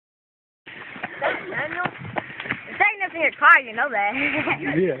in your car, you know that.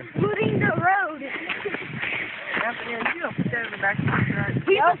 Yeah. Looting the road. Anthony, you don't put that in the back of the truck.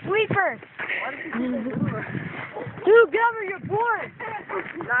 He's a sweeper. Why did you do that? Dude, Governor, you're bored.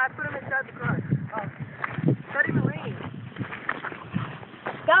 Nah, I put him inside the car. Oh. It's not even raining.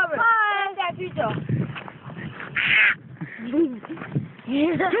 Governor. Bye. That pizza.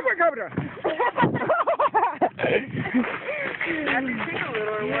 Super Cobra! Have you seen a little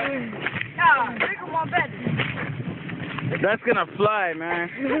or what? Yeah, bigger one better. That's gonna fly, man.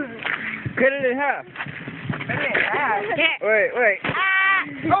 Cut it in half. Yeah. Wait. Ah.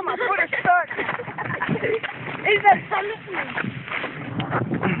 Oh, my foot is stuck. Is that something?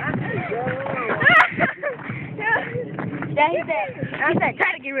 Yeah, he said,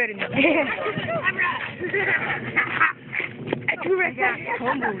 try to get rid of me. I'm right.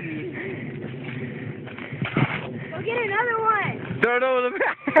 Tumbleweed. Go get another one. Throw it over the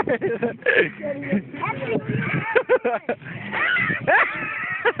back.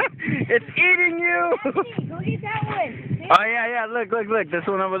 It's eating you. Anthony, go get that one. Oh yeah. Look. This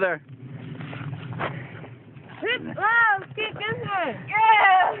one over there. Oh, get this one.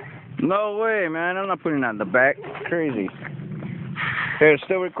 Yeah. No way, man. I'm not putting that in the back. Crazy. Here, it's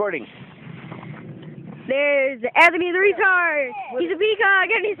still recording. There's Anthony the retard. He's a peacock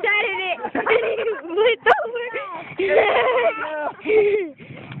and he sat in it. Flipped over.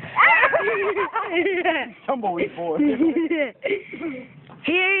 Tumbleweed boy. Here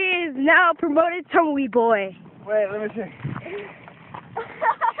he is, now promoted Tumbleweed boy. Wait, let me see.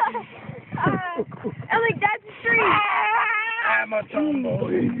 I'm like, that's a tree. I'm a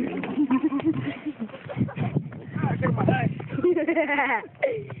tumbleweed. Get my eye.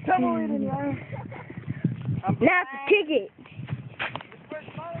 Tumbleweed in your eye. Now to kick it.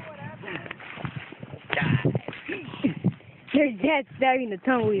 There's Dad stabbing the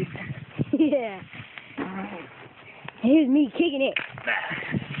tumbleweed. Yeah. Here's me kicking it.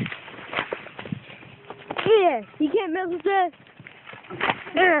 Yeah, you can't mess with us.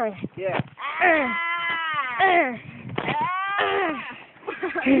 Yeah.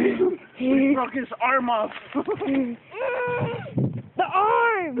 He broke his arm off. The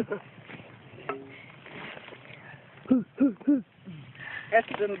arm!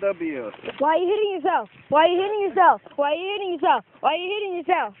 S&W. Why are you hitting yourself? Why are you hitting yourself? Why are you hitting yourself? Why are you hitting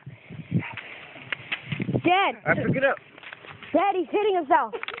yourself? Dad! I pick it up. Dad, he's hitting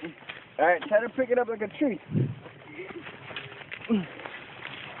himself. Alright, try to pick it up like a tree.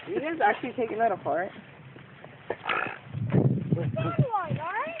 He is actually taking that apart.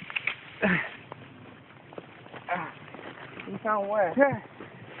 You found where?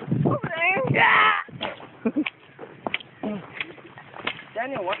 Over there.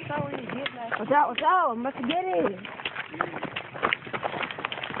 Daniel, what's that when you hit that? What's out? I'm about to get it.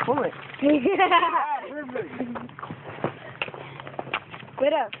 Pull it.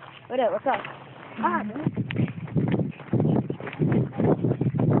 Wait up, what's up? Ah, man.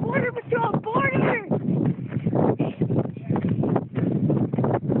 Border Patrol!